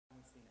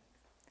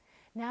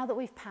Now that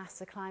we've passed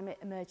the climate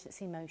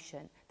emergency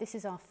motion, this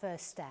is our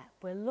first step.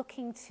 We're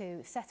looking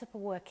to set up a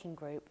working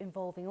group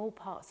involving all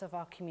parts of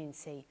our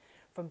community,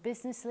 from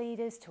business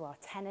leaders to our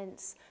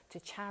tenants, to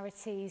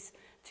charities,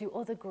 to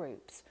other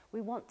groups.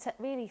 We want to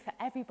really for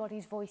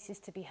everybody's voices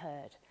to be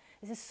heard.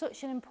 This is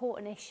such an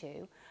important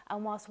issue,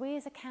 and whilst we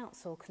as a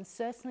council can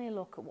certainly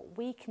look at what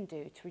we can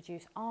do to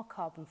reduce our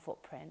carbon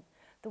footprint,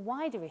 the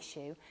wider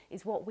issue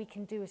is what we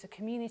can do as a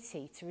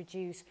community to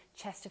reduce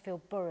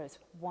Chesterfield Borough's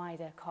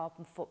wider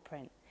carbon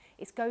footprint.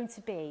 It's going to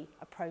be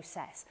a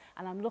process,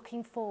 and I'm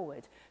looking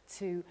forward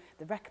to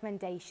the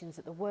recommendations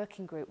that the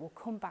working group will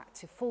come back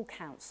to full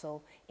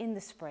council in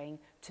the spring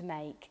to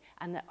make,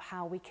 and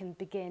how we can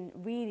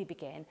really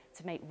begin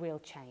to make real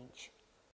change.